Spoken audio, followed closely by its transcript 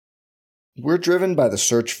We're driven by the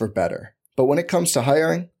search for better. But when it comes to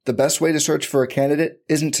hiring, the best way to search for a candidate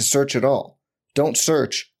isn't to search at all. Don't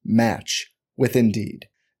search, match with Indeed.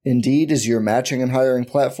 Indeed is your matching and hiring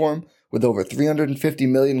platform with over 350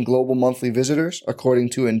 million global monthly visitors,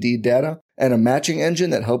 according to Indeed data, and a matching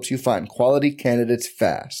engine that helps you find quality candidates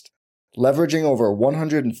fast. Leveraging over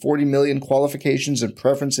 140 million qualifications and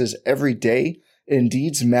preferences every day,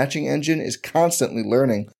 Indeed's matching engine is constantly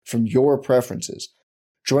learning from your preferences.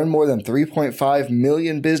 Join more than 3.5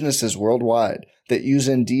 million businesses worldwide that use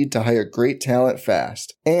Indeed to hire great talent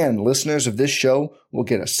fast. And listeners of this show will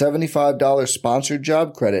get a $75 sponsored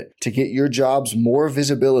job credit to get your jobs more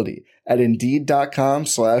visibility at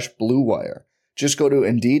Indeed.com/Blue Wire. Just go to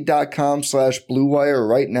Indeed.com/Blue Wire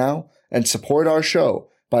right now and support our show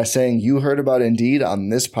by saying you heard about Indeed on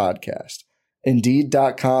this podcast.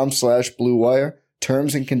 Indeed.com/Blue Wire.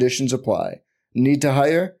 Terms and conditions apply. Need to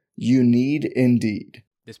hire? You need Indeed.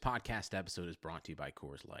 This podcast episode is brought to you by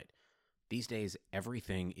Coors Light. These days,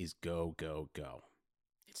 everything is go, go, go.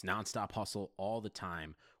 It's nonstop hustle all the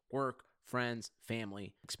time. Work, friends,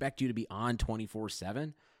 family, expect you to be on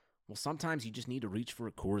 24/7. Well, sometimes you just need to reach for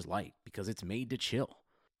a Coors Light because it's made to chill.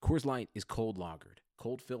 Coors Light is cold lagered,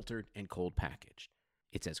 cold filtered, and cold packaged.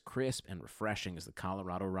 It's as crisp and refreshing as the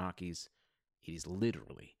Colorado Rockies. It is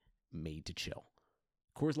literally made to chill.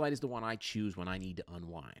 Coors Light is the one I choose when I need to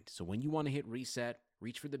unwind. So when you want to hit reset,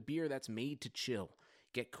 reach for the beer that's made to chill.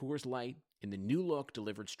 Get Coors Light in the new look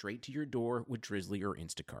delivered straight to your door with Drizzly or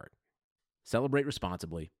Instacart. Celebrate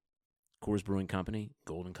responsibly. Coors Brewing Company,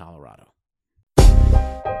 Golden, Colorado.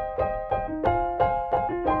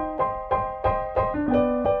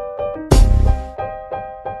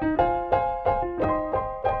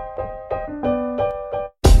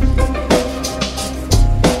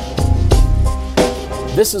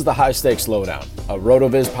 This is the High Stakes Lowdown, a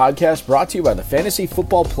RotoViz podcast brought to you by the Fantasy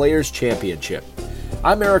Football Players Championship.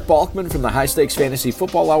 I'm Eric Balkman from the High Stakes Fantasy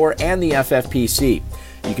Football Hour and the FFPC.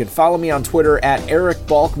 You can follow me on Twitter at Eric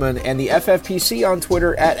Balkman and the FFPC on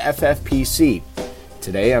Twitter at FFPC.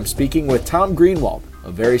 Today I'm speaking with Tom Greenwald,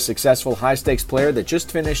 a very successful high stakes player that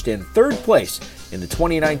just finished in third place in the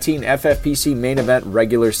 2019 FFPC main event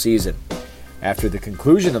regular season. After the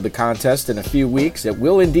conclusion of the contest in a few weeks, it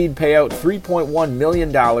will indeed pay out $3.1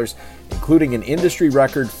 million, including an industry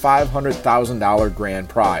record $500,000 grand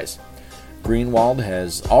prize. Greenwald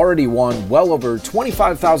has already won well over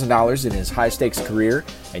 $25,000 in his high-stakes career,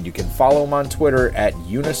 and you can follow him on Twitter at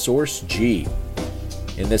UnisourceG.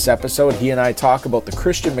 In this episode, he and I talk about the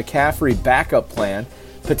Christian McCaffrey backup plan,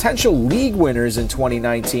 potential league winners in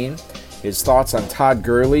 2019, his thoughts on Todd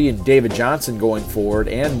Gurley and David Johnson going forward,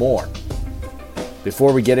 and more.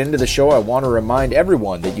 Before we get into the show, I want to remind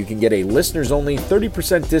everyone that you can get a listeners-only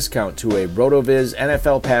 30% discount to a RotoViz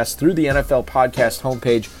NFL Pass through the NFL Podcast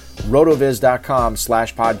homepage,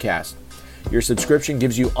 rotoviz.com/podcast. Your subscription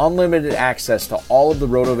gives you unlimited access to all of the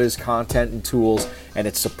RotoViz content and tools, and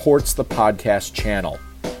it supports the podcast channel.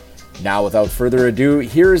 Now, without further ado,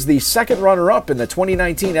 here is the second runner-up in the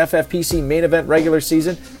 2019 FFPC main event regular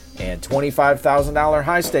season and $25,000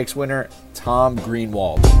 high-stakes winner, Tom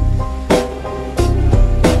Greenwald.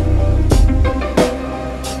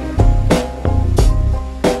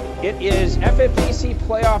 It is FFPC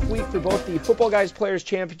playoff week for both the Football Guys Players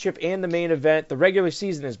Championship and the main event. The regular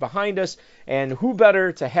season is behind us, and who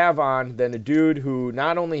better to have on than a dude who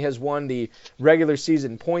not only has won the regular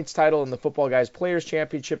season points title in the Football Guys Players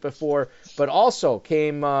Championship before, but also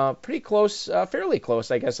came pretty close, fairly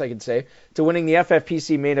close, I guess I could say, to winning the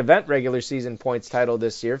FFPC main event regular season points title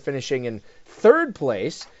this year, finishing in third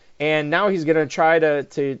place. And now he's going to try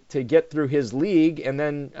to get through his league and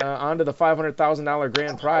then onto the $500,000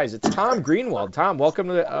 grand prize. It's Tom Greenwald. Tom,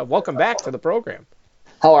 welcome back to the program.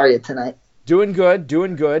 How are you tonight? Doing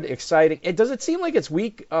good, exciting. Does it seem like it's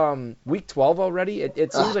week 12 already?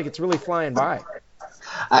 It seems like it's really flying by.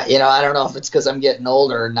 I don't know if it's because I'm getting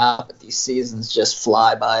older or not, but these seasons just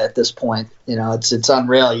fly by at this point. It's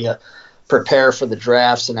unreal. You prepare for the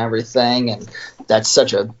drafts and everything, and that's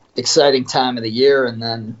such a exciting time of the year, and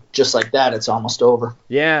then just like that, it's almost over.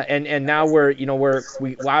 Yeah, and now we're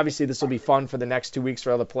obviously this will be fun for the next 2 weeks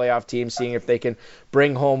for all the playoff teams, seeing if they can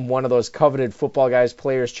bring home one of those coveted Football Guys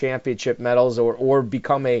Players Championship medals or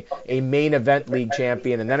become a main event league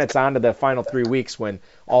champion, and then it's on to the final 3 weeks when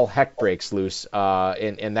all heck breaks loose,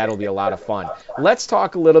 and that'll be a lot of fun. Let's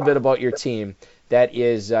talk a little bit about your team that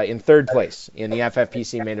is in third place in the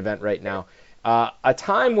FFPC main event right now. A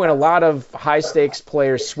time when a lot of high-stakes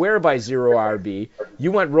players swear by zero RB.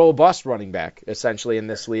 You went robust running back, essentially, in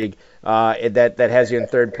this league that has you in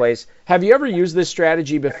third place. Have you ever used this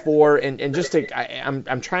strategy before? And just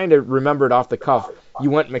I'm trying to remember it off the cuff. You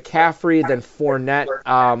went McCaffrey, then Fournette.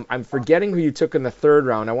 I'm forgetting who you took in the third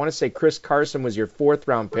round. I want to say Chris Carson was your fourth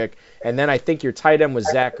round pick, and then I think your tight end was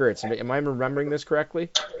Zach Ertz. Am I remembering this correctly?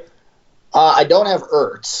 I don't have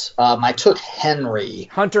Ertz. I took Henry.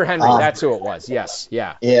 Hunter Henry, that's who it was. Yes,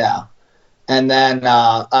 yeah. Yeah. And then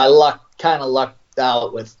I kind of lucked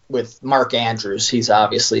out with Mark Andrews. He's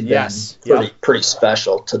obviously been pretty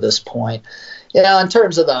special to this point. In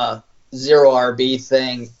terms of the zero RB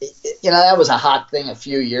thing, that was a hot thing a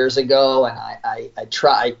few years ago, and I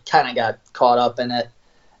kind of got caught up in it,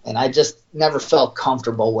 and I just never felt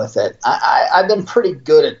comfortable with it. I've been pretty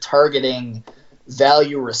good at targeting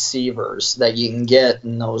value receivers that you can get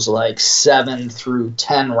in those like 7 through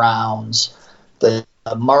 10 rounds. The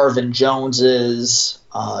Marvin Joneses,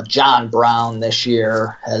 John Brown this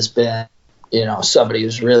year has been, somebody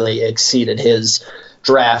who's really exceeded his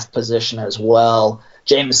draft position as well.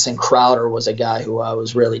 Jamison Crowder was a guy who I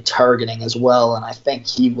was really targeting as well, and I think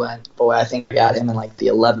I got him in like the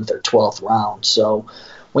 11th or 12th round. So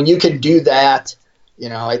when you can do that,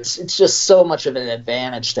 it's just so much of an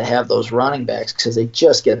advantage to have those running backs because they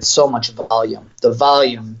just get so much volume. The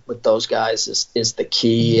volume with those guys is the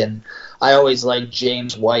key, and I always like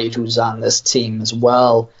James White, who's on this team as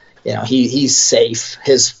well. He's safe.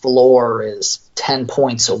 His floor is 10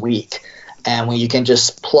 points a week, and when you can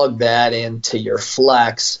just plug that into your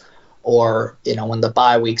flex, or when the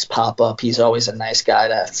bye weeks pop up, he's always a nice guy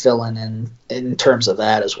to fill in terms of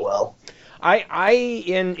that as well. I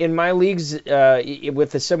in my leagues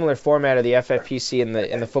with a similar format of the FFPC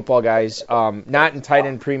and the football guys, not in tight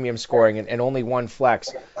end premium scoring and only one flex.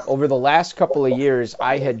 Over the last couple of years,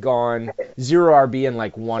 I had gone zero RB in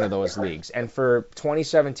like one of those leagues, and for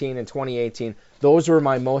 2017 and 2018, those were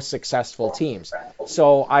my most successful teams.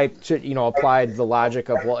 So I applied the logic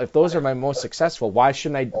of, well, if those are my most successful, why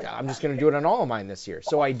shouldn't I? I'm just going to do it on all of mine this year.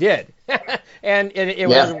 So I did, and it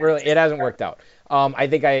hasn't worked out. I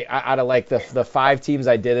think out of like the 5 teams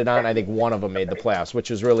I did it on, I think one of them made the playoffs, which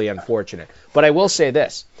is really unfortunate. But I will say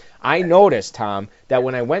this. I noticed, Tom, that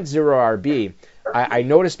when I went zero RB, I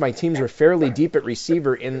noticed my teams were fairly deep at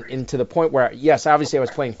receiver into the point where, yes, obviously I was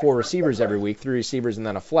playing 4 receivers every week, 3 receivers and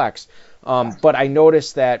then a flex. But I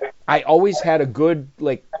noticed that I always had a good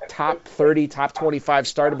like top 30, top 25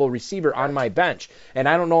 startable receiver on my bench. And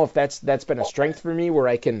I don't know if that's been a strength for me where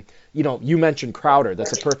I can, you mentioned Crowder.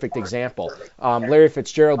 That's a perfect example. Larry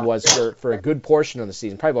Fitzgerald was for a good portion of the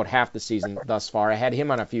season, probably about half the season thus far. I had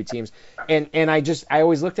him on a few teams. And I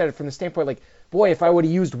always looked at it from the standpoint like, boy, if I would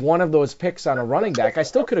have used one of those picks on a running back, I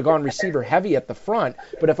still could have gone receiver heavy at the front.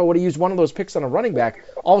 But if I would have used one of those picks on a running back,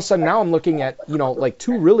 all of a sudden now I'm looking at, like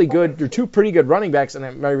 2 pretty good running backs,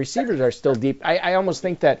 and my receivers are still deep. I almost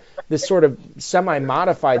think that this sort of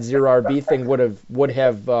semi-modified zero RB thing would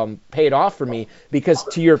have paid off for me because,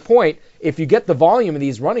 to your point, if you get the volume of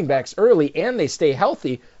these running backs early and they stay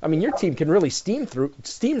healthy, I mean, your team can really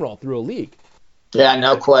steamroll through a league. Yeah,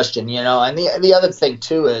 no question. And the other thing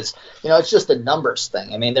too is, it's just a numbers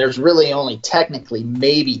thing. I mean, there's really only technically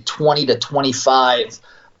maybe 20 to 25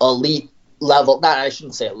 elite level, I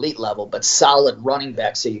shouldn't say elite level, but solid running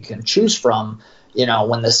backs that you can choose from,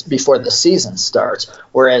 before the season starts.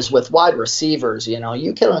 Whereas with wide receivers,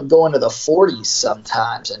 you can go into the 40s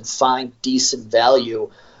sometimes and find decent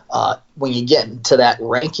value when you get into that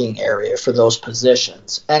ranking area for those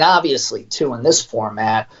positions. And obviously, too, in this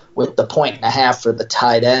format, with the 1.5 for the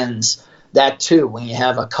tight ends, that too, when you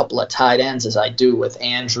have a couple of tight ends, as I do with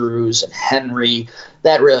Andrews and Henry,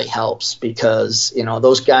 that really helps because,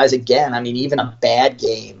 those guys, again, I mean, even a bad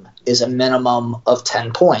game is a minimum of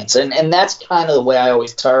 10 points. And that's kind of the way I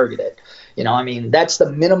always target it. That's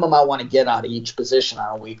the minimum I want to get out of each position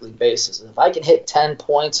on a weekly basis. If I can hit 10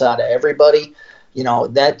 points out of everybody,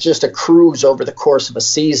 that just accrues over the course of a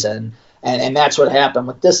season, and that's what happened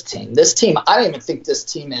with this team. This team, I don't even think this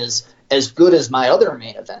team is as good as my other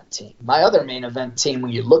main event team. My other main event team,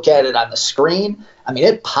 when you look at it on the screen, I mean,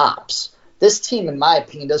 it pops. This team, in my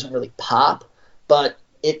opinion, doesn't really pop, but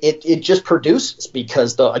it just produces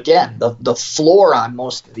because, the floor on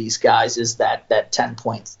most of these guys is that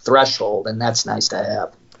 10-point threshold, and that's nice to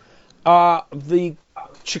have. The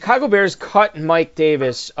Chicago Bears cut Mike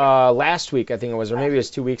Davis last week, I think it was, or maybe it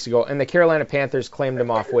was 2 weeks ago, and the Carolina Panthers claimed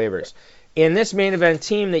him off waivers. In this main event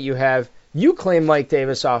team that you have, you claim Mike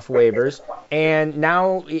Davis off waivers, and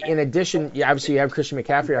now, in addition, obviously you have Christian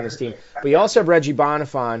McCaffrey on this team, but you also have Reggie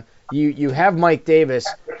Bonifon. You have Mike Davis.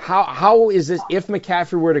 How is this, if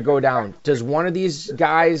McCaffrey were to go down, does one of these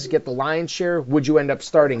guys get the lion's share? Would you end up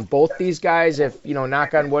starting both these guys if,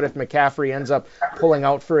 knock on wood, if McCaffrey ends up pulling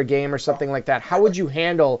out for a game or something like that? How would you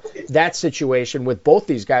handle that situation with both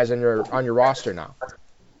these guys on your roster now?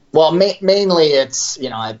 Well, mainly it's,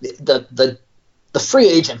 the free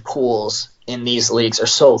agent pools in these leagues are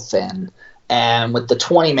so thin. And with the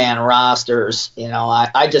 20-man rosters,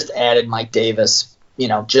 I just added Mike Davis,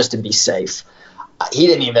 just to be safe. He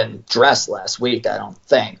didn't even dress last week, I don't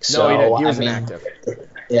think. So, no, he didn't. He was inactive.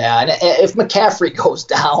 Yeah, and if McCaffrey goes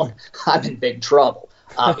down, I'm in big trouble,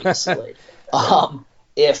 obviously.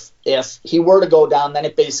 If he were to go down, then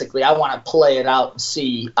I want to play it out and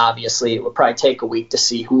see. Obviously, it would probably take a week to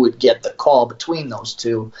see who would get the call between those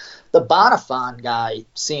two. The Bonifant guy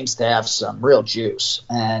seems to have some real juice,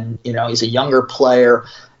 and he's a younger player.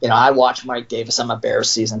 I watch Mike Davis. I'm a Bears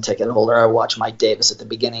season ticket holder. I watch Mike Davis at the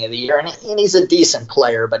beginning of the year, and he's a decent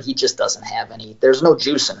player, but he just doesn't have any. There's no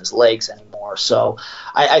juice in his legs anymore. So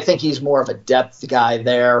I think he's more of a depth guy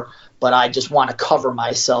there. But I just want to cover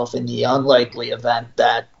myself in the unlikely event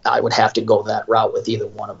that I would have to go that route with either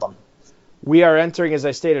one of them. We are entering, as I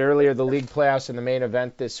stated earlier, the league playoffs in the main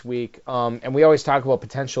event this week, and we always talk about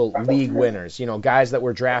potential league winners, guys that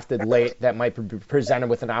were drafted late that might be presented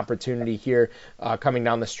with an opportunity here coming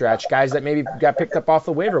down the stretch, guys that maybe got picked up off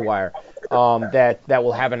the waiver wire that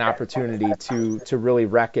will have an opportunity to really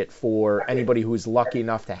wreck it for anybody who's lucky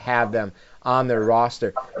enough to have them on their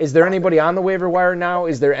roster. Is there anybody on the waiver wire now?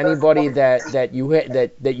 Is there anybody that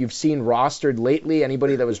you've seen rostered lately?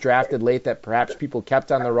 Anybody that was drafted late that perhaps people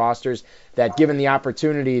kept on the rosters that, given the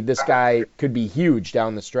opportunity, this guy could be huge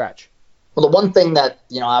down the stretch? Well, the one thing that,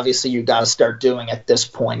 obviously you got to start doing at this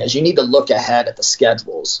point is you need to look ahead at the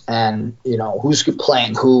schedules and, who's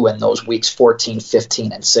playing who in those weeks 14,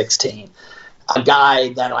 15, and 16. A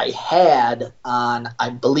guy that I had on,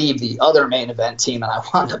 I believe, the other main event team, and I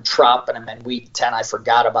wound up dropping him in week 10. I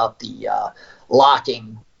forgot about the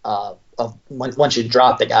locking of once you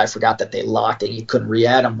drop the guy, I forgot that they locked it. You couldn't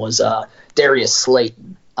re-add him, was Darius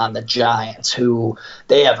Slayton on the Giants, who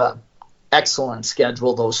they have an excellent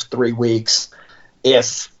schedule those 3 weeks.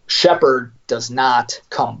 If Shepard does not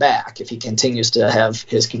come back, if he continues to have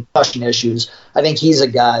his concussion issues, I think he's a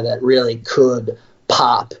guy that really could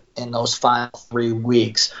pop in those final 3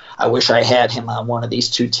 weeks. I wish I had him on one of these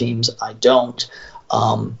two teams. I don't.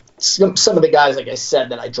 Some of the guys, like I said,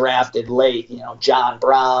 that I drafted late, John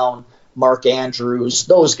Brown, Mark Andrews,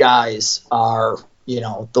 those guys are,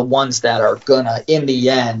 the ones that are gonna, in the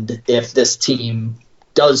end, if this team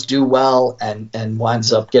does do well and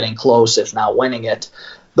winds up getting close, if not winning it,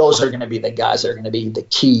 those are going to be the guys that are going to be the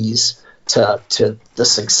keys to the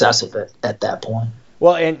success of it at that point.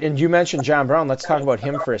 Well, and you mentioned John Brown. Let's talk about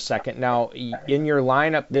him for a second. Now, in your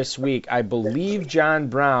lineup this week, I believe John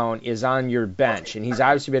Brown is on your bench, and he's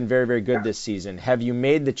obviously been very, very good this season. Have you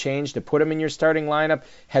made the change to put him in your starting lineup?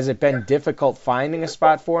 Has it been difficult finding a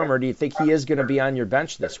spot for him, or do you think he is going to be on your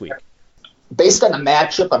bench this week? Based on the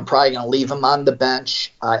matchup, I'm probably going to leave him on the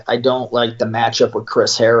bench. I don't like the matchup with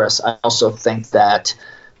Chris Harris. I also think that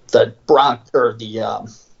the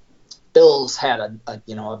Bills had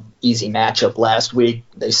a easy matchup last week.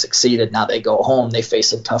 They succeeded. Now they go home. They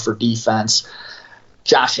face a tougher defense.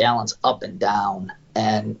 Josh Allen's up and down.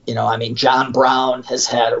 And, John Brown has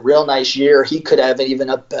had a real nice year. He could have even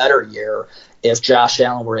a better year if Josh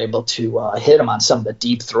Allen were able to hit him on some of the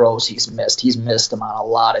deep throws he's missed. He's missed him on a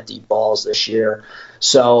lot of deep balls this year.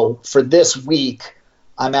 So for this week,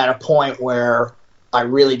 I'm at a point where I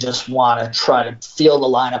really just want to try to field a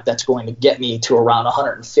lineup that's going to get me to around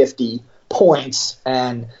 150 points.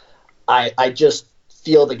 And I just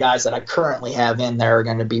feel the guys that I currently have in there are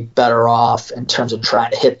going to be better off in terms of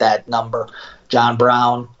trying to hit that number. John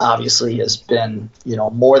Brown obviously has been,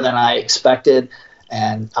 more than I expected,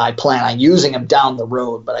 and I plan on using him down the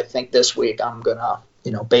road. But I think this week I'm going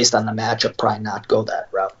to, based on the matchup, probably not go that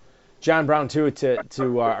route. John Brown, too,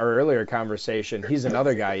 to our earlier conversation, he's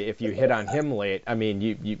another guy. If you hit on him late,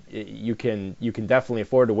 you can definitely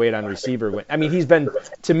afford to wait on receiver. He's been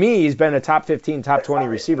a top 15, top 20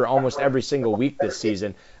 receiver almost every single week this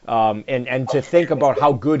season. And to think about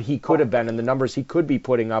how good he could have been and the numbers he could be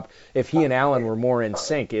putting up if he and Allen were more in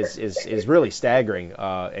sync is really staggering.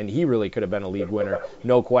 And he really could have been a league winner,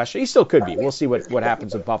 no question. He still could be. We'll see what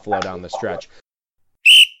happens with Buffalo down the stretch.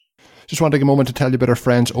 Just want to take a moment to tell you about our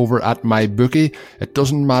friends over at MyBookie. It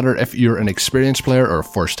doesn't matter if you're an experienced player or a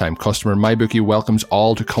first-time customer, MyBookie welcomes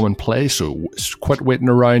all to come and play, so quit waiting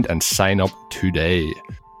around and sign up today.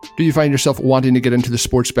 Do you find yourself wanting to get into the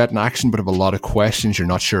sports betting action but have a lot of questions? You're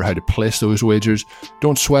not sure how to place those wagers?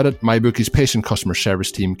 Don't sweat it. MyBookie's patient customer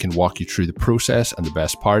service team can walk you through the process, and the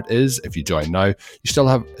best part is, if you join now, you still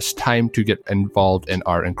have time to get involved in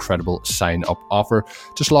our incredible sign-up offer.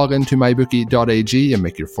 Just log into mybookie.ag and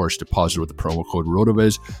make your first deposit with the promo code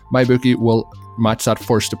RotoViz. MyBookie will match that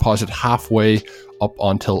first deposit halfway up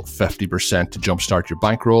until 50% to jumpstart your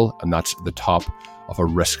bankroll, and that's the top of a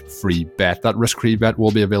risk-free bet. That risk-free bet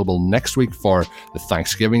will be available next week for the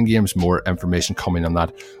Thanksgiving games. More information coming on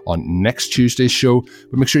that on next Tuesday's show.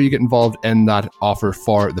 But make sure you get involved in that offer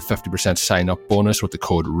for the 50% sign-up bonus with the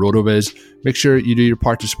code RotoViz. Make sure you do your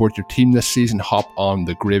part to support your team this season. Hop on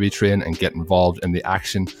the gravy train and get involved in the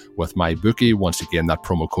action with MyBookie. Once again, that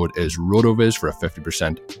promo code is RotoViz for a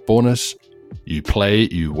 50% bonus. You play,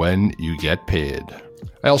 you win, you get paid.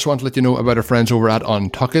 I also want to let you know about our friends over at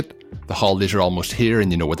Untuckit. The holidays are almost here,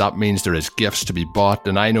 and you know what that means. There is gifts to be bought,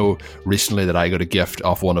 and I know recently that I got a gift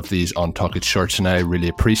off one of these Untuckit shirts, and I really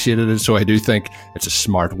appreciated it. So I do think it's a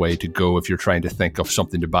smart way to go if you're trying to think of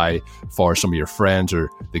something to buy for some of your friends or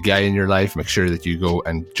the guy in your life. Make sure that you go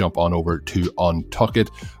and jump on over to Untuckit.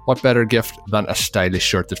 What better gift than a stylish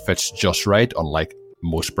shirt that fits just right? Unlike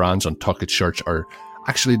most brands, Untuckit shirts are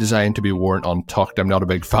actually designed to be worn untucked. I'm not a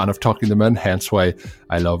big fan of tucking them in, hence why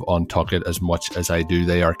I love Untuckit as much as I do.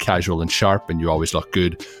 They are casual and sharp, and you always look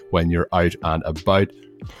good when you're out and about.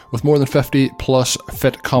 With more than 50 plus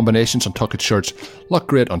fit combinations, Untuckit shirts look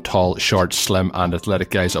great on tall, short, slim and athletic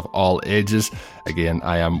guys of all ages. Again,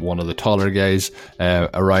 I am one of the taller guys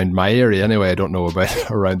around my area anyway. I don't know about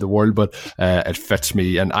around the world, but it fits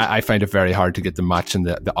me, and I find it very hard to get the match in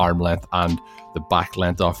the arm length and the back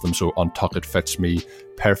length of them, so Untuckit fits me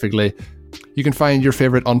perfectly. You can find your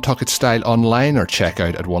favourite Untuckit style online or check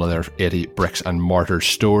out at one of their 80 bricks and mortar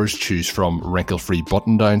stores. Choose from wrinkle-free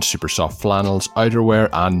button-downs, super soft flannels, outerwear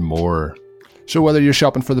and more. So whether you're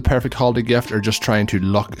shopping for the perfect holiday gift or just trying to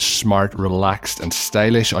look smart, relaxed and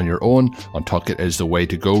stylish on your own, Untuckit is the way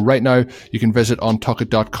to go. Right now, you can visit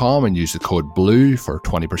untuckit.com and use the code BLUE for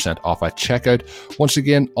 20% off at checkout. Once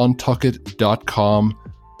again, untuckit.com.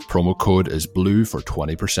 Promo code is BLUE for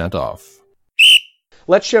 20% off.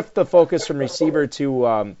 Let's shift the focus from receiver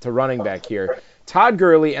to running back here. Todd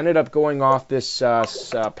Gurley ended up going off this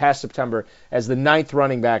past September as the 9th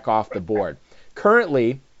running back off the board.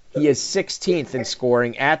 Currently, he is 16th in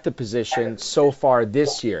scoring at the position so far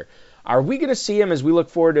this year. Are we going to see him, as we look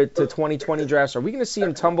forward to 2020 drafts, are we going to see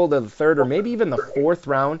him tumble to the 3rd or maybe even the 4th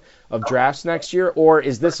round of drafts next year? Or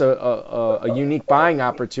is this a unique buying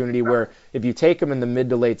opportunity where if you take him in the mid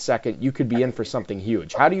to late 2nd, you could be in for something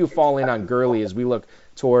huge? How do you fall in on Gurley as we look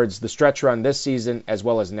towards the stretch run this season as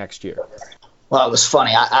well as next year? Well, it was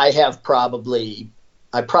funny. I probably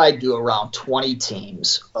do around 20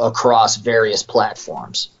 teams across various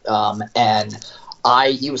platforms.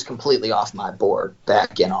 He was completely off my board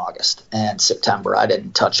back in August and September. I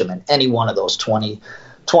didn't touch him in any one of those 20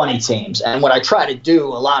 teams. And what I try to do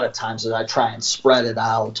a lot of times is I try and spread it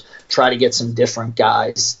out, try to get some different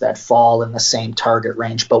guys that fall in the same target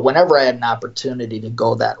range. But whenever I had an opportunity to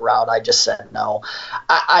go that route, I just said no.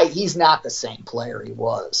 He's not the same player he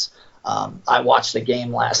was. I watched the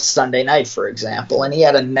game last Sunday night, for example, and he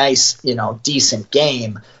had a nice, decent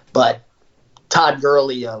game, but Todd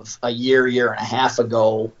Gurley of a year and a half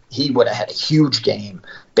ago, he would have had a huge game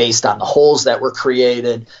based on the holes that were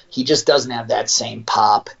created. He just doesn't have that same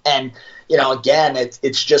pop. And, again,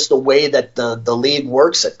 it's just the way that the league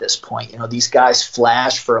works at this point. These guys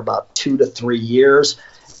flash for about 2 to 3 years,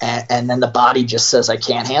 and then the body just says, I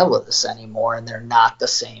can't handle this anymore, and they're not the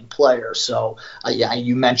same player. So,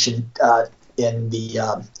 you mentioned in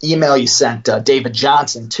the email you sent David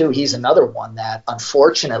Johnson, too. He's another one that,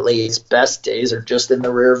 unfortunately, his best days are just in the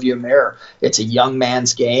rearview mirror. It's a young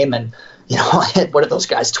man's game, and, what are those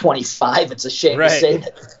guys, 25? It's a shame to say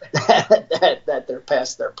that they're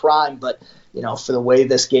past their prime, but, for the way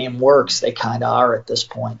this game works, they kind of are at this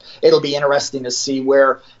point. It'll be interesting to see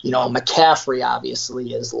where, McCaffrey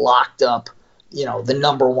obviously is locked up, the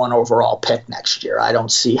number 1 overall pick next year. I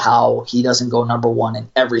don't see how he doesn't go number 1 in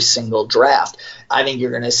every single draft. I think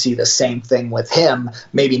you're going to see the same thing with him,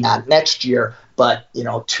 maybe not next year, but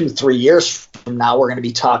 2-3 years from now, we're going to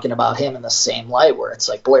be talking about him in the same light where it's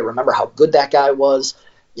like, boy, remember how good that guy was,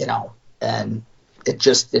 and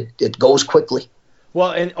it goes quickly.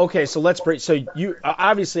 Well, and okay, so let's break. So you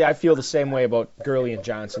obviously, I feel the same way about Gurley and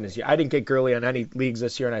Johnson as you. I didn't get Gurley on any leagues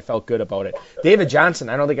this year, and I felt good about it. David Johnson,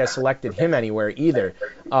 I don't think I selected him anywhere either.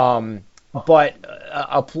 But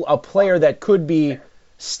a player that could be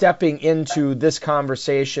stepping into this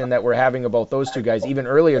conversation that we're having about those two guys even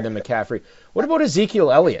earlier than McCaffrey. What about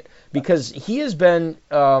Ezekiel Elliott? Because he has been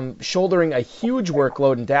shouldering a huge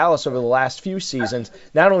workload in Dallas over the last few seasons,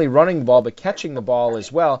 not only running the ball but catching the ball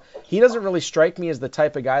as well. He doesn't really strike me as the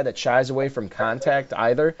type of guy that shies away from contact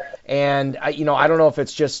either. And I don't know if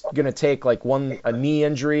it's just going to take like a knee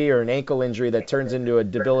injury or an ankle injury that turns into a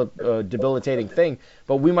debilitating thing.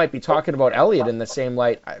 But we might be talking about Elliott in the same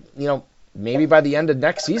light. Maybe by the end of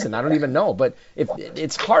next season. I don't even know. But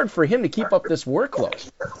it's hard for him to keep up this workload.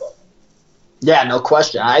 Yeah, no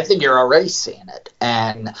question. I think you're already seeing it.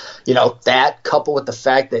 And, that coupled with the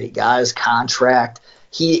fact that he got his contract,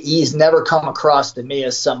 he's never come across to me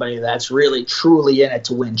as somebody that's really truly in it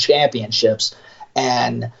to win championships.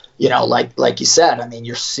 And, like you said, I mean,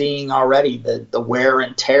 you're seeing already the wear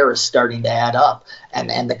and tear is starting to add up.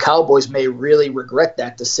 And the Cowboys may really regret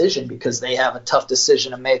that decision because they have a tough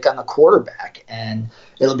decision to make on the quarterback. And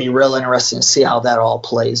it'll be real interesting to see how that all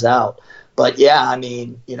plays out. But yeah, I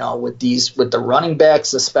mean, with the running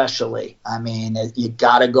backs especially, I mean, you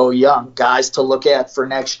got to go young. Guys to look at for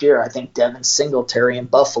next year, I think Devin Singletary in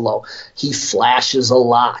Buffalo, he flashes a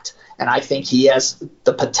lot. And I think he has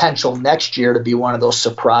the potential next year to be one of those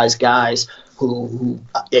surprise guys who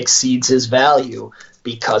exceeds his value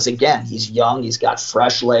because, again, he's young, he's got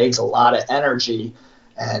fresh legs, a lot of energy.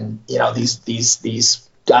 And, these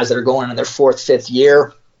guys that are going in their fourth, fifth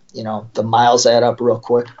year, the miles add up real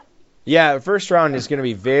quick. Yeah, first round is going to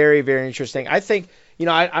be very, very interesting. I think,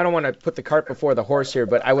 I don't want to put the cart before the horse here,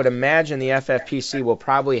 but I would imagine the FFPC will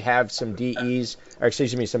probably have some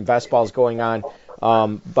some best balls going on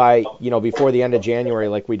by, before the end of January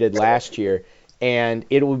like we did last year. And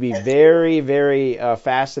it will be very, very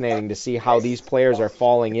fascinating to see how these players are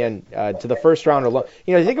falling in to the first round alone.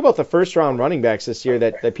 Think about the first round running backs this year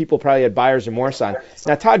that people probably had buyer's remorse on.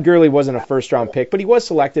 Now, Todd Gurley wasn't a first round pick, but he was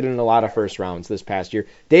selected in a lot of first rounds this past year.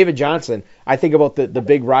 David Johnson, I think about the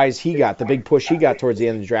big rise he got, the big push he got towards the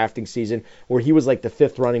end of the drafting season where he was like the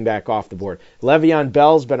fifth running back off the board. Le'Veon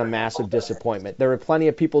Bell's been a massive disappointment. There were plenty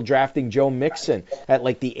of people drafting Joe Mixon at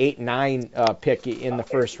like the 8-9 pick in the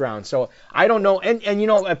first round. So I don't know.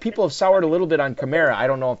 And people have soured a little bit on Kamara. I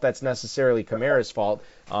don't know if that's necessarily Kamara's fault.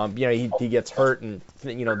 He gets hurt and,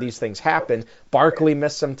 these things happen. Barkley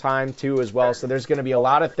missed some time, too, as well. So there's going to be a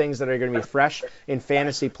lot of things that are going to be fresh in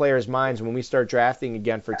fantasy players' minds when we start drafting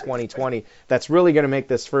again for 2020. That's really going to make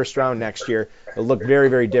this first round next year look very,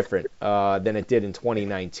 very different than it did in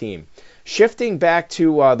 2019. Shifting back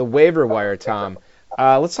to the waiver wire, Tom.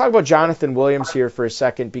 Let's talk about Jonathan Williams here for a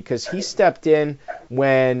second because he stepped in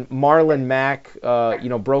when Marlon Mack,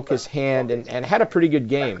 broke his hand and had a pretty good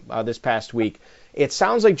game this past week. It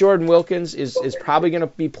sounds like Jordan Wilkins is probably going to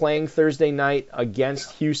be playing Thursday night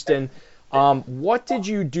against Houston. What did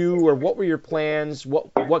you do, or what were your plans?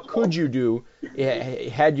 What could you do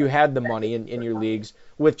had you had the money in your leagues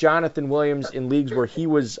with Jonathan Williams in leagues where he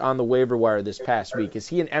was on the waiver wire this past week? Is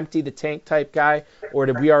he an empty the tank type guy, or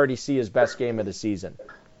did we already see his best game of the season?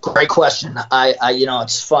 Great question.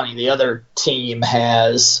 It's funny. The other team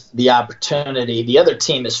has the opportunity. The other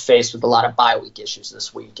team is faced with a lot of bye week issues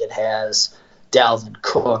this week. It has Dalvin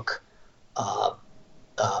Cook,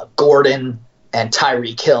 Gordon, and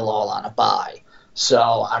Tyreek Hill all on a bye.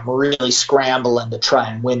 So I'm really scrambling to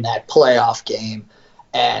try and win that playoff game.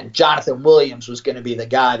 And Jonathan Williams was going to be the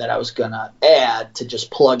guy that I was going to add to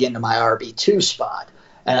just plug into my RB2 spot.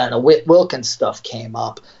 And then the Wilkins stuff came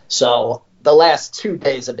up. So the last 2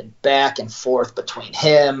 days have been back and forth between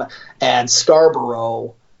him and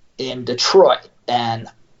Scarborough in Detroit. And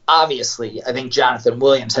obviously, I think Jonathan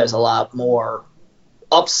Williams has a lot more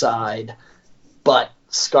upside. But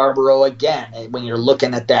Scarborough, again, when you're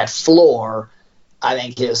looking at that floor, I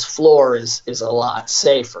think his floor is a lot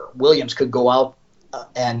safer. Williams could go out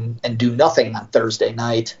and do nothing on Thursday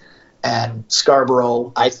night. And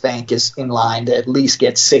Scarborough, I think, is in line to at least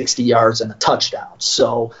get 60 yards and a touchdown.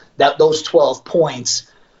 So those 12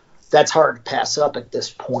 points, that's hard to pass up at this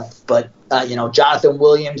point. But, Jonathan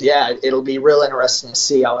Williams, yeah, it'll be real interesting to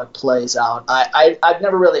see how it plays out.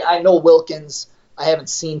 I know Wilkins. I haven't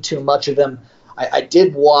seen too much of him. I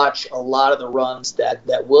did watch a lot of the runs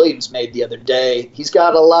that Williams made the other day. He's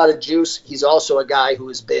got a lot of juice. He's also a guy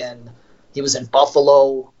who he was in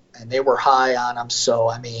Buffalo, and they were high on him. So,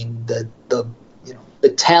 I mean, the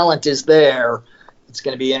talent is there. It's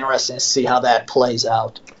going to be interesting to see how that plays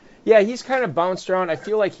out. Yeah, he's kind of bounced around. I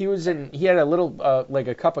feel like he had a little, like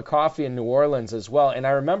a cup of coffee in New Orleans as well. And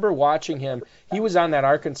I remember watching him. He was on that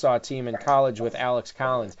Arkansas team in college with Alex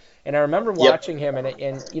Collins. And I remember watching him, and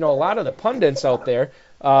a lot of the pundits out there,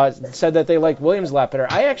 said that they liked Williams a lot better.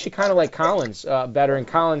 I actually kind of like Collins better. And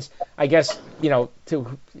Collins, I guess, you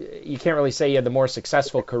can't really say he had the more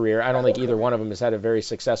successful career. I don't think either one of them has had a very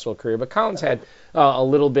successful career. But Collins had a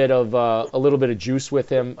little bit of juice with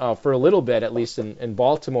him for a little bit, at least in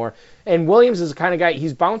Baltimore. And Williams is the kind of guy,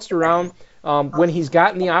 he's bounced around. When he's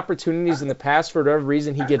gotten the opportunities in the past, for whatever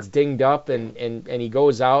reason, he gets dinged up and he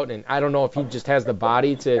goes out. And I don't know if he just has the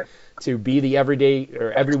body to be the everyday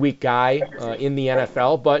or every week guy in the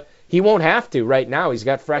NFL, but he won't have to right now. He's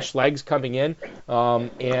got fresh legs coming in,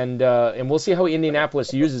 and we'll see how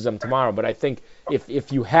Indianapolis uses them tomorrow. But I think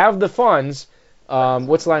if you have the funds,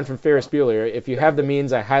 what's the line from Ferris Bueller? If you have the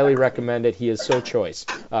means, I highly recommend it. He is so choice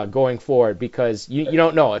going forward, because you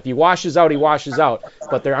don't know. If he washes out, he washes out.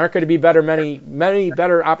 But there aren't going to be many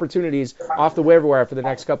better opportunities off the waiver wire for the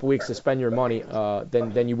next couple weeks to spend your money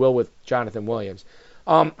than you will with Jonathan Williams.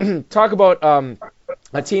 Talk about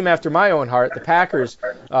a team after my own heart, the Packers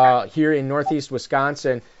here in Northeast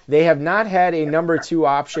Wisconsin. They have not had a number 2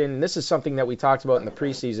 option. This is something that we talked about in the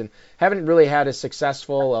preseason. Haven't really had a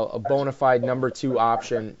successful, a bona fide number 2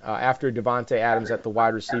 option after Davante Adams at the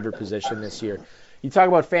wide receiver position this year. You talk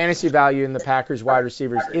about fantasy value in the Packers wide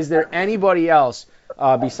receivers. Is there anybody else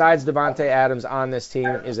besides Davante Adams on this team?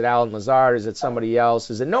 Is it Allen Lazard? Is it somebody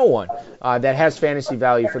else? Is it no one that has fantasy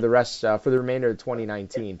value for the remainder of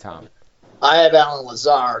 2019, Tom? I have Allen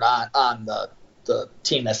Lazard on the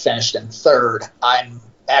team that finished in 3rd. I'm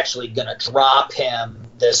actually going to drop him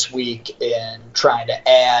this week in trying to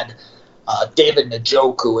add David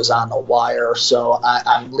Njoku is on the wire, so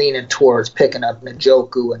I'm leaning towards picking up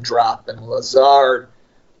Njoku and dropping Lazard.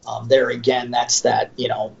 There again, that's that,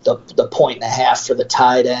 the point and a half for the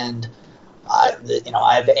tight end.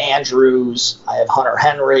 I have Andrews, I have Hunter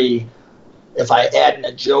Henry. If I add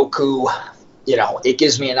Njoku, it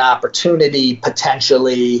gives me an opportunity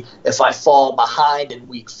potentially, if I fall behind in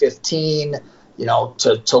week 15,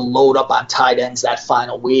 to load up on tight ends that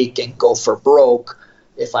final week and go for broke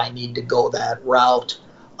if I need to go that route.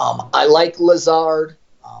 I like Lazard.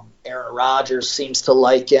 Aaron Rodgers seems to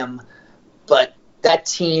like him, but that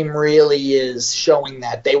team really is showing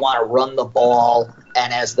that they want to run the ball.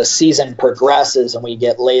 And as the season progresses and we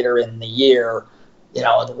get later in the year,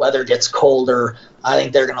 the weather gets colder, I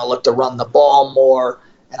think they're going to look to run the ball more.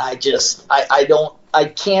 And I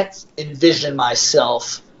can't envision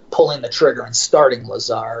myself pulling the trigger and starting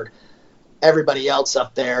Lazard. Everybody else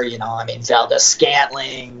up there,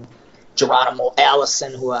 Valdez-Scantling, Geronimo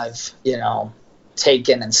Allison, who I've,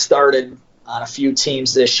 taken and started on a few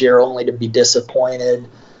teams this year only to be disappointed.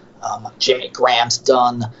 Jimmy Graham's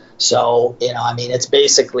done. So, it's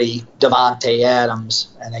basically Davante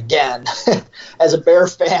Adams. And again, as a Bear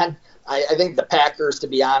fan, I think the Packers, to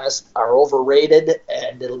be honest, are overrated,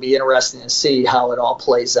 and it'll be interesting to see how it all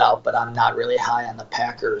plays out. But I'm not really high on the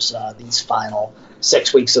Packers these final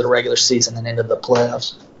 6 weeks of the regular season and into the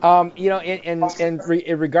playoffs.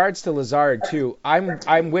 In regards to Lazard too,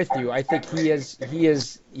 I'm with you. I think he's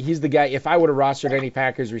the guy. If I would have rostered any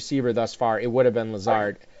Packers receiver thus far, it would have been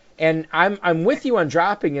Lazard. And I'm with you on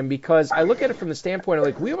dropping him, because I look at it from the standpoint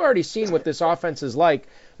of, we've already seen what this offense is like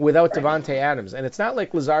without Davante Adams. And it's not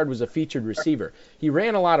like Lazard was a featured receiver. He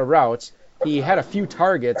ran a lot of routes. He had a few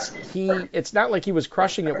targets. It's not like he was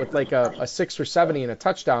crushing it with like a 6 or 70 and a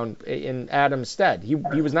touchdown in Adams' stead. He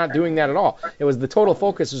was not doing that at all. It was the total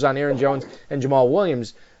focus was on Aaron Jones and Jamal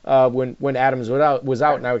Williams when Adams was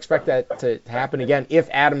out, and I would expect that to happen again if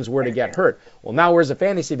Adams were to get hurt. Well, now where's the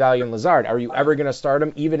fantasy value in Lazard? Are you ever going to start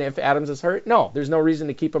him even if Adams is hurt? No, there's no reason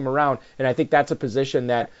to keep him around, and I think that's a position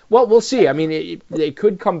that, well, we'll see. I mean, it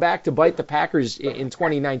could come back to bite the Packers in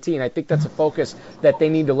 2019. I think that's a focus that they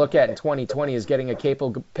need to look at in 2020, is getting a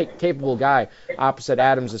capable guy opposite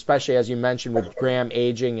Adams, especially as you mentioned with Graham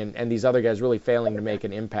aging and these other guys really failing to make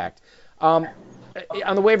an impact. On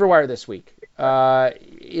the waiver wire this week,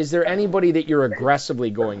 is there anybody that you're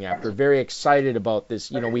aggressively going after? Very excited about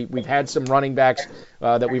this. We've had some running backs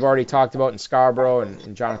that we've already talked about in Scarborough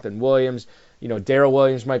and Jonathan Williams. Darrell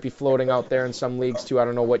Williams might be floating out there in some leagues too. I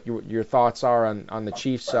don't know what your thoughts are on the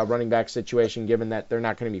Chiefs running back situation, given that they're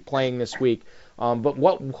not going to be playing this week. But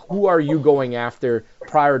who are you going after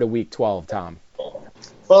prior to Week 12, Tom?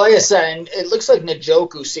 Well, like I said, it looks like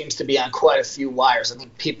Njoku seems to be on quite a few wires. I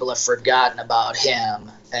think people have forgotten about him.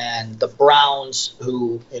 And the Browns,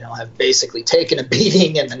 who have basically taken a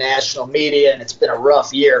beating in the national media, and it's been a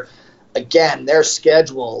rough year. Again, their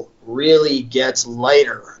schedule really gets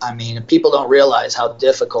lighter. I mean, people don't realize how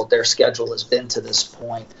difficult their schedule has been to this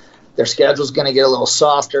point. Their schedule is going to get a little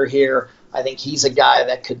softer here. I think he's a guy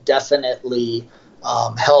that could definitely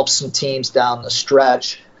help some teams down the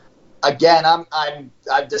stretch. again,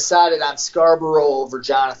 I've decided on Scarborough over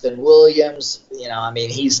Jonathan Williams.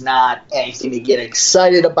 He's not anything to get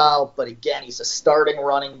excited about, but again, he's a starting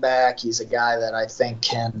running back. He's a guy that I think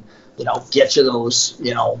can, get you those,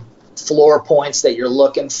 floor points that you're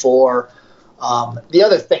looking for. The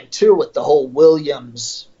other thing too with the whole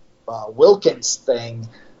Williams Wilkins thing,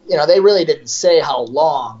 they really didn't say how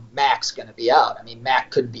long Mac's going to be out. I mean,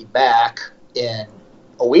 Mac could be back in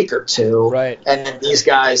a week or two, right? And then these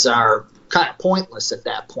guys are kind of pointless at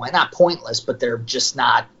that point. Not pointless, but they're just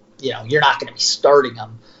not. You're not going to be starting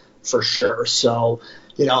them for sure. So,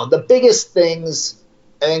 the biggest things,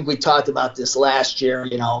 I think we talked about this last year.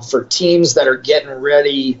 For teams that are getting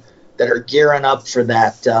ready, that are gearing up for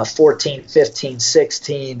that 14, 15,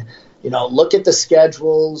 16. Look at the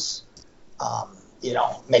schedules.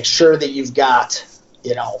 Make sure that you've got,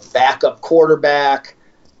 backup quarterback.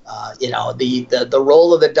 The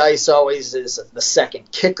roll of the dice always is the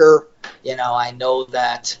second kicker. I know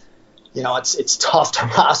that, it's tough to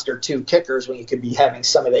roster two kickers when you could be having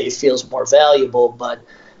somebody that you feel is more valuable. But,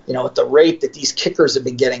 at the rate that these kickers have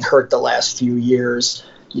been getting hurt the last few years,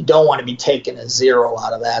 you don't want to be taking a zero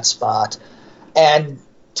out of that spot. And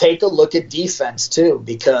take a look at defense too,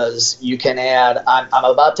 because you can add. I'm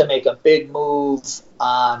about to make a big move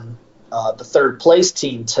on the third place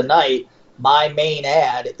team tonight. My main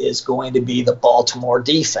ad is going to be the Baltimore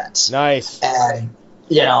defense. Nice. And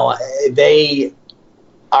they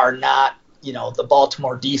are not the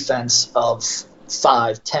Baltimore defense of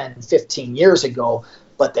 5, 10, 15 years ago,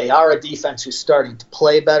 but they are a defense who's starting to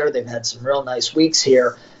play better. They've had some real nice weeks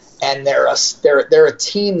here, and they're a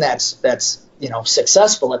team that's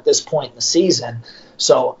successful at this point in the season.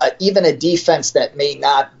 So even a defense that may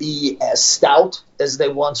not be as stout as they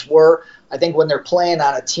once were, I think when they're playing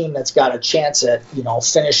on a team that's got a chance at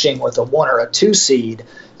finishing with a 1 or a 2 seed,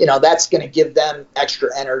 that's going to give them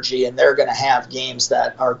extra energy, and they're going to have games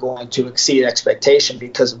that are going to exceed expectation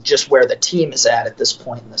because of just where the team is at this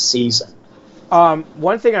point in the season.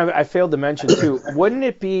 One thing I failed to mention too, wouldn't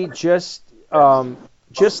it be just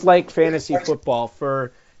like fantasy football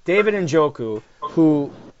for David Njoku,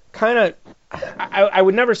 who kind of, I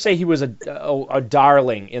would never say he was a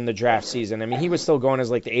darling in the draft season. I mean, he was still going as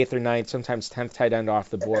like the 8th or 9th, sometimes 10th tight end off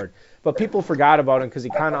the board. But people forgot about him because he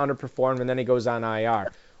kind of underperformed, and then he goes on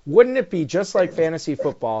IR. Wouldn't it be just like fantasy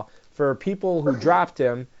football for people who dropped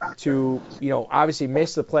him to, obviously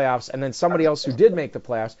miss the playoffs, and then somebody else who did make the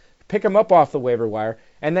playoffs, pick him up off the waiver wire,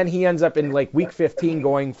 and then he ends up in like week 15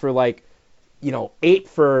 going for 8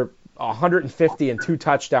 for 150 and 2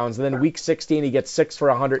 touchdowns, and then week 16 he gets 6 for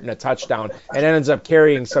 100 and a touchdown, and ends up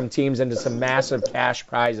carrying some teams into some massive cash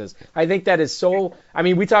prizes. I think that is so. I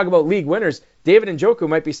mean, we talk about league winners. David Njoku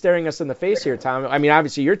might be staring us in the face here, Tom. I mean,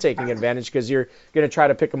 obviously you're taking advantage because you're going to try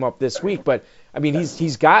to pick him up this week, but I mean,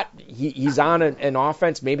 he's on an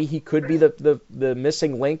offense. Maybe he could be the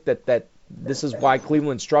missing link that this is why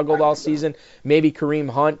Cleveland struggled all season. Maybe Kareem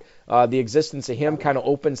Hunt, the existence of him kind of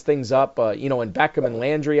opens things up, and Beckham and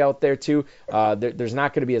Landry out there too. There's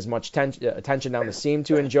not going to be as much attention down the seam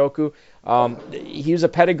to Njoku. He was a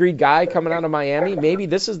pedigreed guy coming out of Miami. Maybe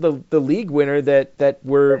this is the league winner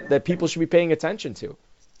that people should be paying attention to.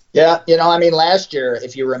 Yeah, last year,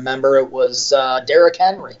 if you remember, it was Derrick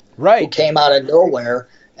Henry, right, who came out of nowhere,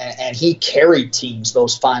 and he carried teams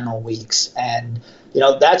those final weeks. And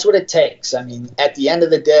that's what it takes. I mean, at the end of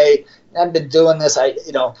the day, I've been doing this. I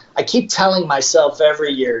keep telling myself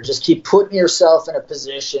every year, just keep putting yourself in a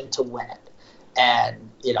position to win it. And,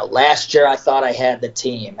 last year I thought I had the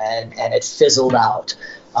team, and it fizzled out.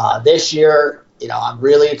 This year, I'm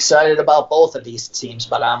really excited about both of these teams,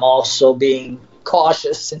 but I'm also being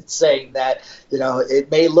cautious in saying that, it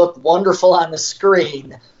may look wonderful on the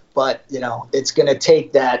screen, but, it's going to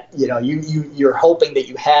take that, you're hoping that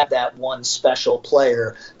you have that one special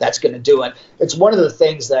player that's going to do it. It's one of the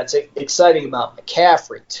things that's exciting about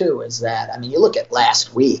McCaffrey, too, is that, I mean, you look at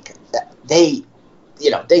last week, they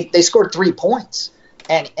scored 3 points,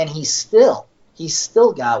 and he still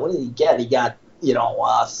got, what did he get? He got,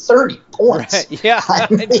 30 points. Right. Yeah, I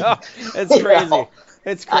know. It's crazy.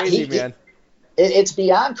 It's crazy, man. It's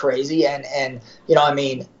beyond crazy, and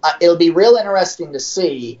it'll be real interesting to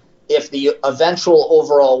see if the eventual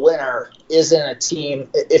overall winner isn't a team.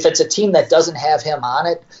 If it's a team that doesn't have him on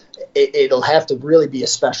it, it'll have to really be a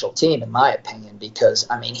special team, in my opinion, because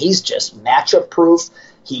he's just matchup proof.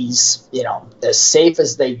 He's as safe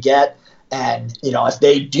as they get, And, if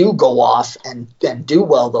they do go off and do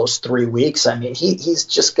well those 3 weeks, I mean, he's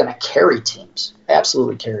just going to carry teams,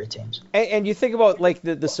 absolutely carry teams. And you think about, like,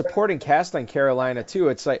 the supporting cast on Carolina, too.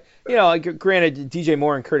 It's like, granted, DJ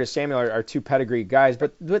Moore and Curtis Samuel are two pedigree guys,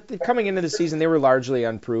 but coming into the season, they were largely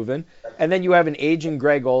unproven. And then you have an aging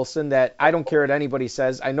Greg Olsen that I don't care what anybody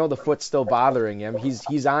says. I know the foot's still bothering him.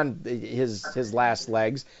 He's on his last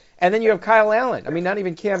legs. And then you have Kyle Allen. I mean, not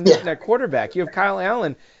even Cam Newton at quarterback. You have Kyle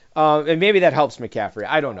Allen. And maybe that helps McCaffrey.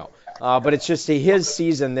 I don't know. But it's just his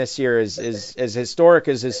season this year is as historic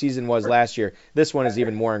as his season was last year. This one is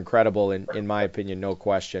even more incredible, in my opinion, no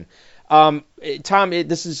question. Tom,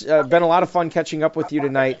 this has been a lot of fun catching up with you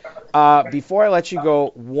tonight. Before I let you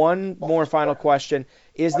go, one more final question.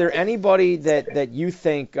 Is there anybody that you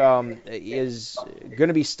think is going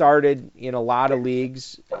to be started in a lot of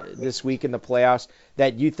leagues this week in the playoffs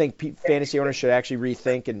that you think fantasy owners should actually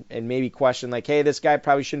rethink and maybe question, like, hey, this guy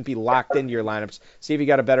probably shouldn't be locked into your lineups. See if you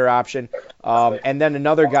got a better option. And then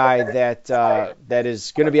another guy that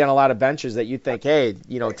is going to be on a lot of benches that you think, hey,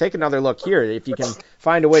 take another look here. If you can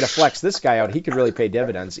find a way to flex this guy out, he could really pay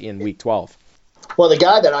dividends in Week 12. Well, the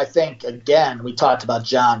guy that I think, again, we talked about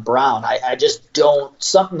John Brown. I just don't –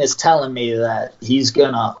 something is telling me that he's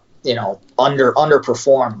going to,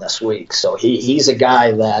 underperform this week. So he's a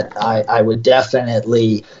guy that I would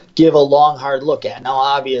definitely give a long, hard look at. Now,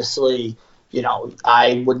 obviously,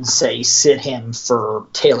 I wouldn't say sit him for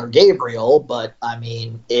Taylor Gabriel, but, I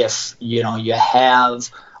mean, if, you have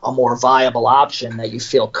a more viable option that you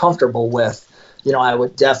feel comfortable with, I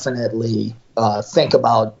would definitely think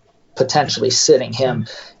about potentially sitting him.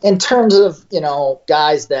 In terms of,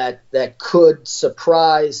 guys that could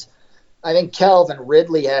surprise, I think Calvin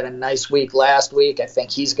Ridley had a nice week last week. I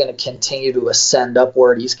think he's going to continue to ascend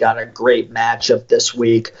upward. He's got a great matchup this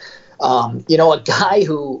week. A guy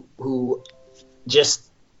who just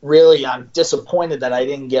really, I'm disappointed that I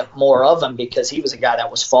didn't get more of him because he was a guy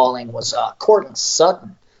that was falling, was Courtland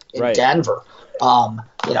Sutton in Denver.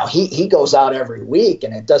 He goes out every week,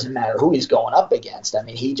 and it doesn't matter who he's going up against. I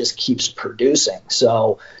mean, he just keeps producing.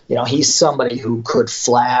 So, he's somebody who could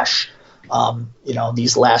flash,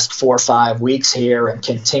 these last 4 or 5 weeks here and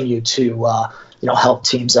continue to, help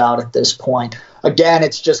teams out at this point. Again,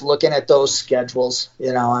 it's just looking at those schedules.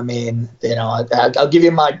 I'll give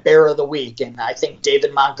you my bear of the week, and I think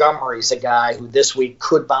David Montgomery's a guy who this week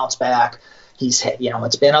could bounce back. He's,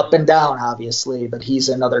 it's been up and down, obviously, but he's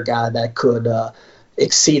another guy that could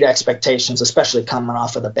exceed expectations, especially coming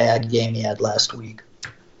off of the bad game he had last week.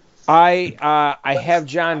 I have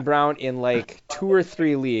John Brown in like 2 or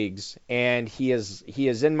 3 leagues, and he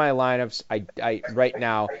is in my lineups. I right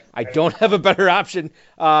now I don't have a better option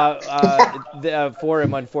for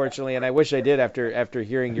him, unfortunately, and I wish I did after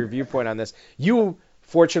hearing your viewpoint on this. You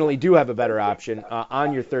fortunately do have a better option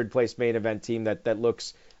on your third place main event team that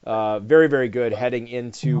looks very, very good heading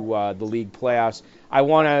into the league playoffs. I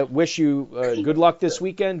want to wish you good luck this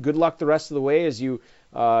weekend. Good luck the rest of the way as you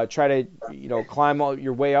try to climb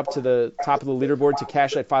your way up to the top of the leaderboard to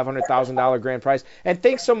cash that $500,000 grand prize. And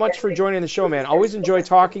thanks so much for joining the show, man. Always enjoy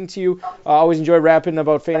talking to you. Always enjoy rapping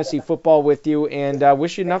about fantasy football with you. And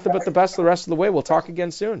wish you nothing but the best the rest of the way. We'll talk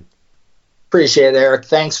again soon. Appreciate it, Eric.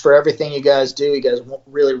 Thanks for everything you guys do. You guys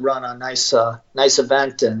really run a nice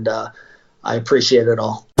event, and I appreciate it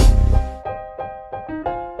all.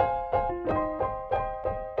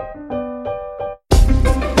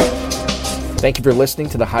 Thank you for listening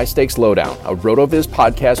to the High Stakes Lowdown, a RotoViz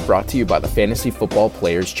podcast brought to you by the Fantasy Football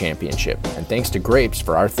Players Championship. And thanks to Grapes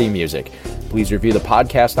for our theme music. Please review the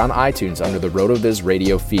podcast on iTunes under the RotoViz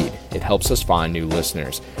radio feed. It helps us find new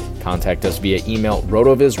listeners. Contact us via email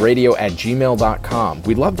rotovizradio@gmail.com.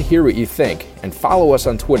 We'd love to hear what you think, and follow us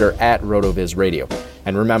on Twitter @RotoVizRadio.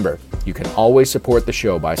 And remember, you can always support the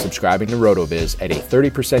show by subscribing to RotoViz at a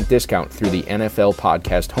 30% discount through the NFL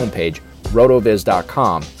podcast homepage,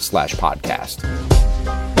 rotoviz.com/podcast.